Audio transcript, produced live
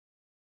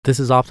This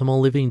is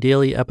Optimal Living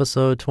Daily,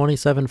 episode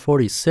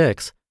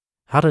 2746,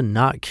 How to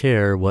Not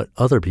Care What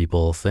Other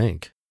People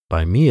Think,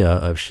 by Mia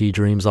of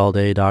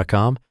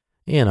SheDreamsAllDay.com,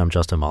 and I'm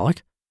Justin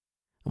Malik.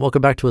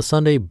 Welcome back to a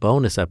Sunday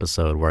bonus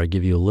episode where I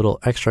give you a little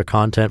extra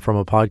content from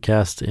a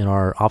podcast in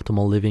our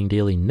Optimal Living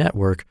Daily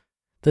network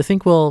that I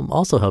think will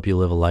also help you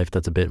live a life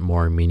that's a bit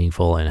more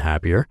meaningful and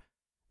happier.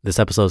 This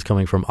episode is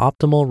coming from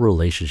Optimal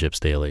Relationships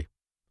Daily.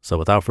 So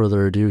without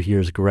further ado,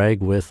 here's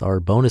Greg with our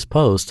bonus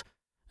post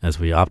as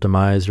we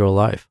optimize your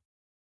life.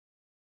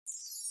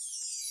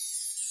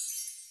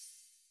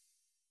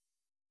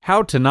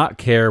 How to Not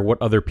Care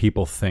What Other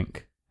People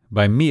Think,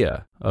 by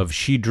Mia of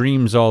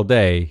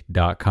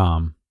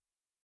SheDreamsAllDay.com.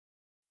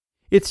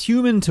 It's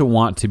human to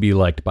want to be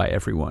liked by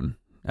everyone.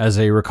 As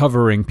a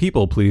recovering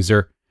people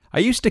pleaser, I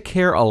used to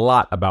care a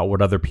lot about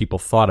what other people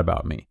thought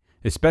about me,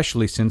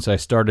 especially since I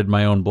started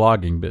my own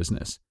blogging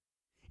business.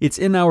 It's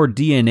in our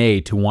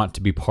DNA to want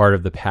to be part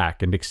of the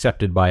pack and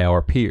accepted by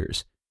our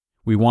peers.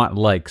 We want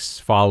likes,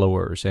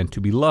 followers, and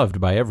to be loved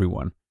by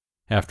everyone.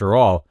 After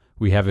all,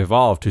 we have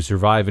evolved to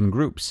survive in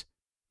groups.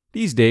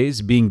 These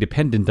days, being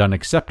dependent on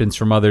acceptance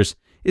from others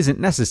isn't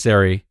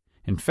necessary.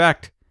 In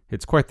fact,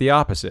 it's quite the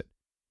opposite.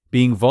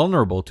 Being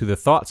vulnerable to the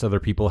thoughts other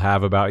people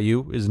have about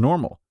you is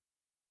normal.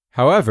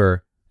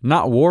 However,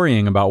 not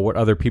worrying about what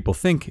other people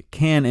think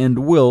can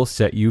and will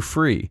set you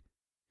free.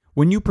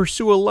 When you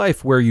pursue a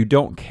life where you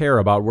don't care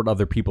about what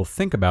other people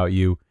think about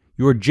you,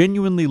 you're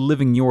genuinely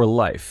living your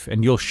life,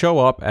 and you'll show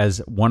up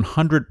as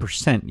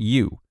 100%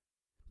 you.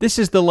 This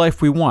is the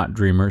life we want,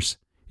 dreamers.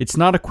 It's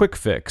not a quick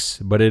fix,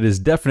 but it is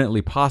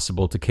definitely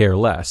possible to care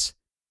less.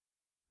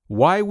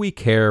 Why we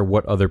care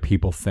what other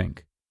people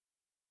think.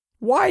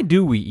 Why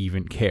do we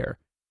even care?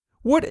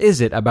 What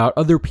is it about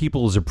other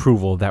people's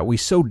approval that we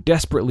so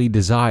desperately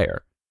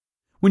desire?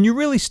 When you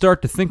really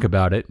start to think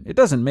about it, it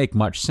doesn't make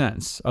much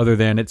sense, other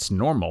than it's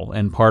normal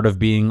and part of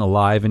being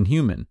alive and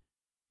human.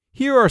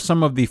 Here are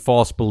some of the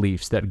false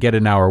beliefs that get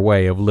in our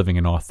way of living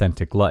an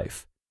authentic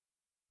life.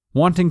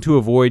 Wanting to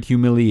avoid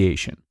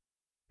humiliation.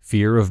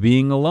 Fear of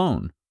being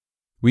alone.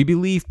 We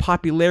believe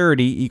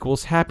popularity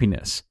equals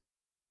happiness.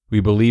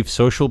 We believe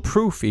social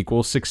proof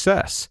equals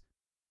success.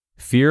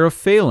 Fear of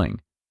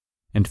failing.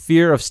 And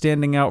fear of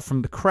standing out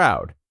from the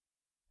crowd.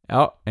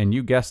 Oh, and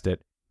you guessed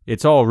it,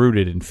 it's all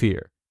rooted in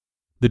fear.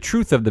 The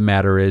truth of the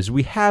matter is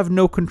we have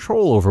no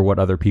control over what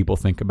other people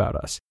think about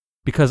us,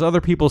 because other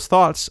people's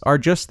thoughts are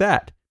just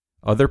that.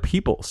 Other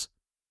people's.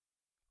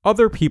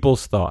 Other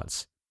people's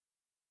thoughts.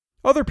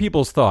 Other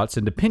people's thoughts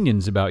and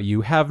opinions about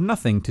you have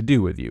nothing to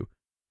do with you.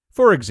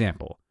 For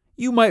example,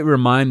 you might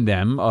remind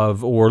them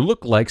of or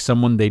look like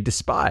someone they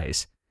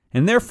despise,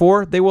 and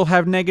therefore they will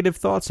have negative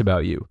thoughts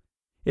about you.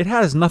 It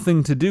has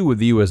nothing to do with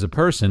you as a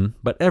person,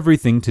 but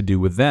everything to do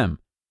with them.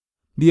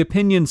 The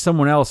opinion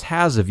someone else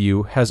has of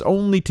you has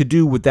only to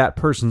do with that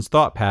person's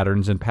thought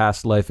patterns and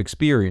past life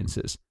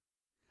experiences.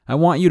 I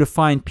want you to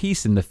find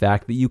peace in the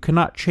fact that you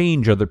cannot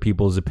change other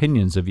people's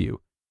opinions of you.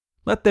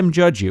 Let them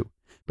judge you,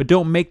 but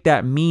don't make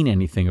that mean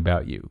anything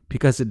about you,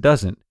 because it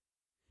doesn't.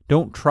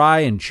 Don't try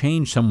and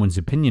change someone's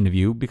opinion of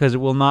you, because it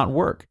will not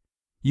work.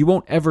 You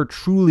won't ever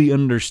truly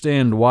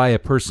understand why a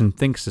person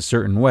thinks a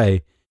certain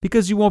way,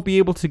 because you won't be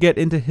able to get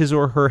into his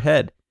or her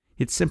head.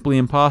 It's simply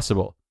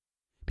impossible.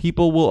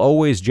 People will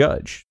always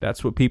judge.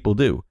 That's what people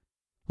do.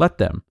 Let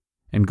them,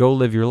 and go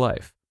live your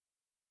life.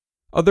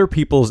 Other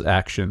people's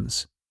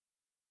actions.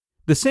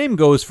 The same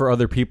goes for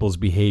other people's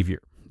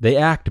behavior. They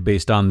act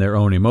based on their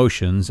own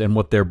emotions and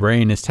what their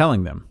brain is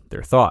telling them,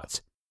 their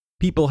thoughts.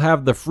 People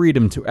have the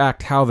freedom to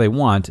act how they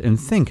want and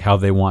think how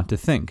they want to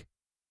think.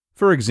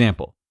 For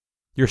example,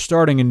 you're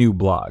starting a new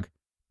blog.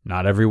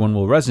 Not everyone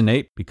will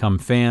resonate, become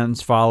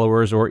fans,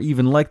 followers, or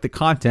even like the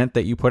content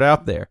that you put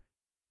out there.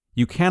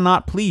 You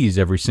cannot please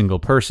every single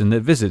person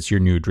that visits your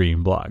new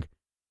dream blog.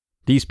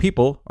 These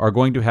people are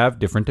going to have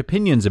different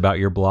opinions about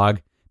your blog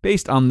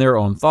based on their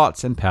own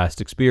thoughts and past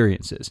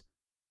experiences.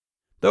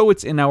 Though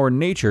it's in our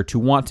nature to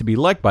want to be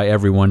liked by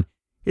everyone,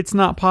 it's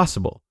not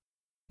possible.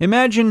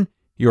 Imagine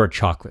you're a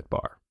chocolate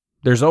bar.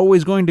 There's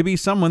always going to be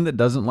someone that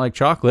doesn't like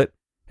chocolate.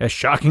 As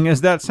shocking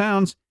as that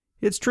sounds,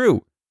 it's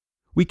true.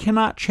 We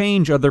cannot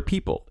change other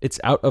people. It's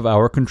out of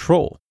our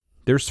control.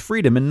 There's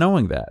freedom in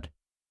knowing that.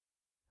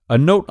 A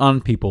note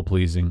on people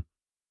pleasing.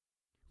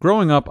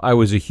 Growing up, I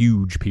was a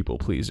huge people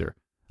pleaser.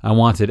 I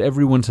wanted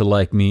everyone to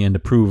like me and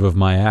approve of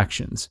my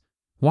actions.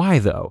 Why,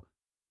 though?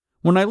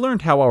 When I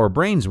learned how our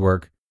brains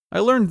work, I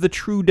learned the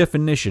true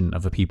definition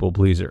of a people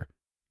pleaser.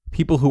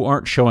 People who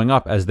aren't showing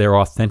up as their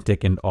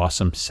authentic and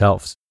awesome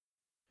selves.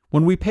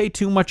 When we pay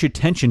too much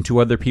attention to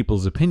other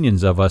people's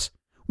opinions of us,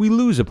 we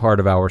lose a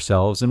part of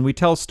ourselves and we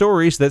tell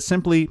stories that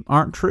simply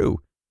aren't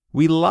true.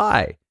 We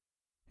lie.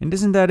 And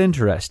isn't that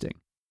interesting?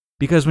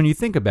 Because when you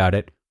think about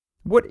it,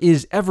 what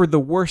is ever the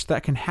worst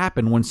that can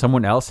happen when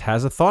someone else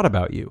has a thought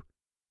about you?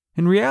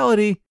 In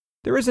reality,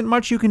 there isn't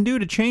much you can do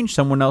to change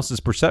someone else's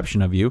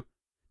perception of you.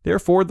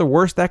 Therefore, the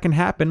worst that can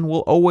happen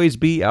will always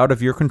be out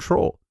of your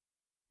control.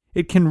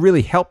 It can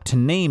really help to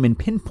name and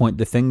pinpoint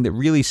the thing that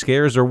really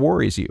scares or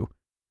worries you.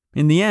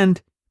 In the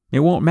end, it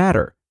won't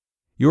matter.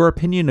 Your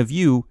opinion of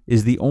you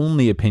is the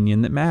only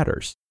opinion that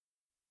matters.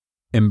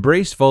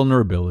 Embrace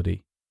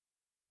vulnerability.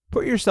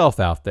 Put yourself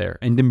out there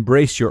and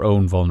embrace your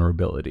own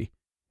vulnerability.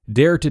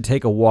 Dare to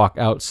take a walk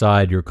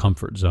outside your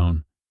comfort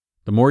zone.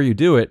 The more you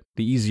do it,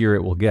 the easier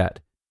it will get.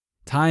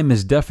 Time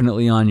is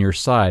definitely on your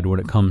side when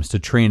it comes to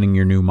training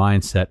your new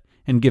mindset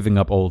and giving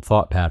up old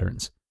thought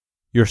patterns.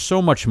 You're so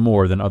much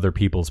more than other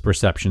people's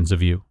perceptions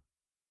of you.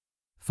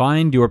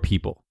 Find your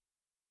people.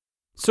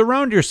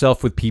 Surround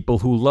yourself with people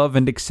who love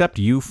and accept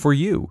you for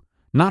you,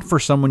 not for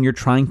someone you're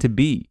trying to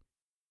be.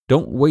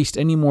 Don't waste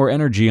any more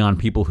energy on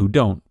people who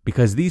don't,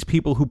 because these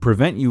people who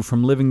prevent you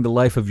from living the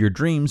life of your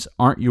dreams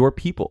aren't your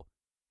people.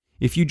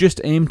 If you just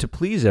aim to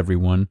please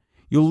everyone,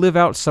 you'll live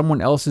out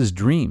someone else's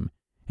dream,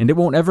 and it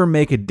won't ever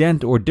make a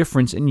dent or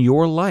difference in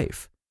your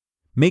life.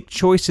 Make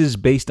choices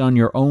based on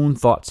your own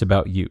thoughts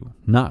about you,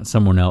 not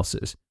someone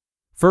else's.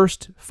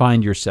 First,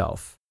 find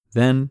yourself.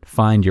 Then,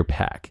 find your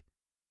pack.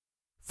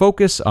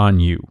 Focus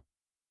on you.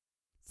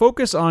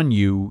 Focus on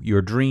you,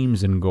 your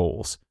dreams and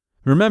goals.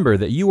 Remember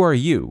that you are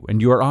you, and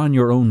you are on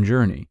your own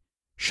journey.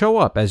 Show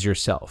up as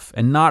yourself,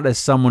 and not as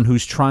someone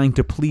who's trying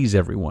to please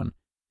everyone.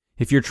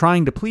 If you're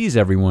trying to please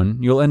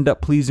everyone, you'll end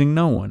up pleasing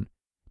no one.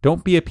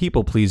 Don't be a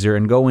people pleaser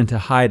and go into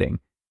hiding.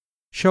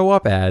 Show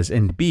up as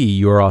and be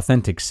your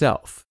authentic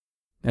self.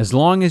 As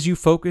long as you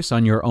focus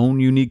on your own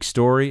unique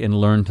story and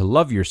learn to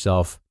love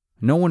yourself,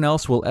 no one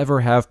else will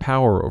ever have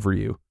power over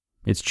you.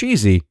 It's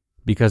cheesy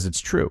because it's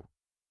true.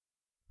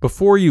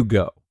 Before you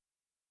go,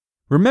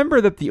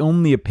 remember that the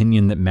only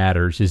opinion that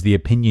matters is the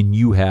opinion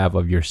you have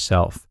of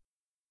yourself.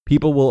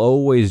 People will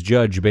always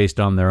judge based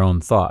on their own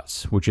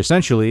thoughts, which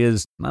essentially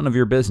is none of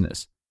your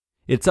business.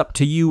 It's up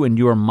to you and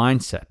your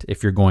mindset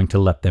if you're going to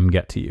let them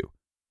get to you.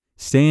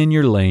 Stay in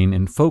your lane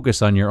and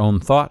focus on your own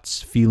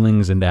thoughts,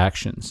 feelings, and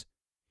actions.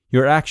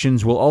 Your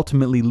actions will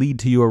ultimately lead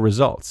to your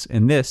results,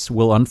 and this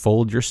will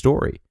unfold your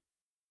story.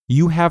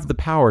 You have the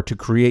power to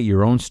create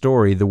your own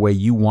story the way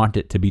you want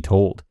it to be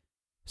told.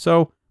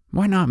 So,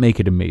 why not make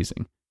it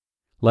amazing?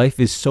 Life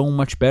is so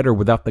much better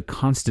without the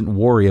constant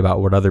worry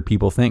about what other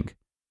people think.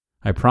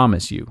 I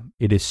promise you,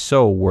 it is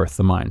so worth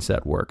the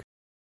mindset work.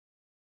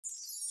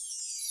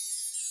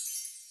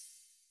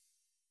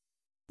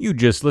 You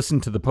just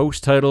listened to the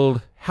post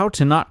titled, How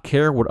to Not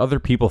Care What Other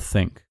People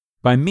Think,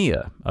 by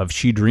Mia of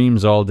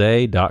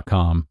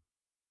SheDreamsAllDay.com.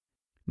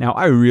 Now,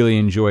 I really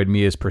enjoyed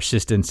Mia's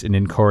persistence in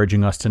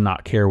encouraging us to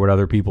not care what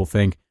other people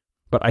think,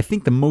 but I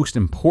think the most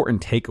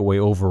important takeaway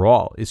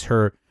overall is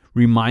her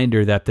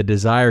reminder that the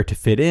desire to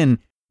fit in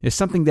is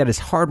something that is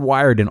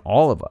hardwired in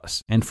all of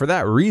us, and for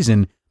that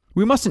reason,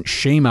 we mustn't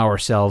shame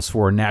ourselves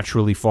for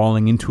naturally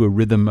falling into a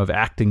rhythm of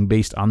acting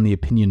based on the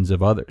opinions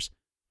of others.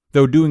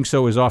 Though doing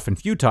so is often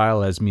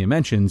futile, as Mia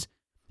mentions,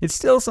 it's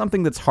still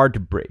something that's hard to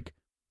break.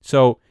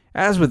 So,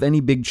 as with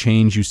any big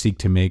change you seek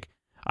to make,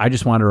 I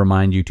just want to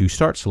remind you to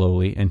start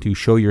slowly and to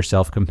show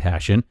yourself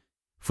compassion.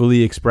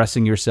 Fully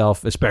expressing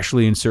yourself,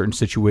 especially in certain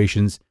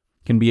situations,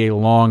 can be a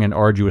long and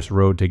arduous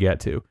road to get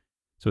to.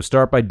 So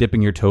start by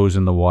dipping your toes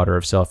in the water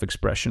of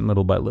self-expression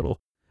little by little,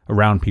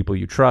 around people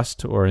you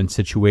trust or in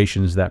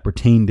situations that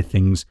pertain to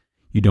things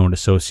you don't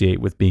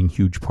associate with being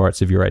huge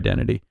parts of your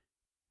identity.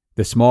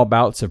 The small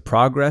bouts of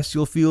progress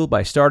you'll feel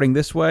by starting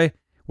this way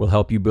will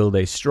help you build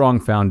a strong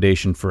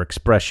foundation for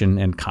expression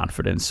and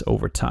confidence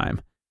over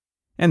time.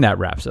 And that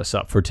wraps us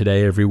up for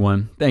today,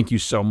 everyone. Thank you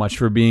so much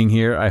for being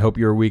here. I hope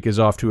your week is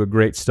off to a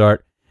great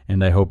start,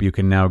 and I hope you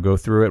can now go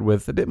through it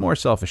with a bit more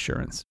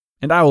self-assurance.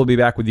 And I will be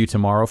back with you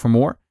tomorrow for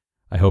more.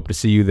 I hope to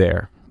see you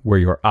there, where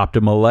your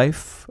optimal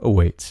life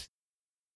awaits.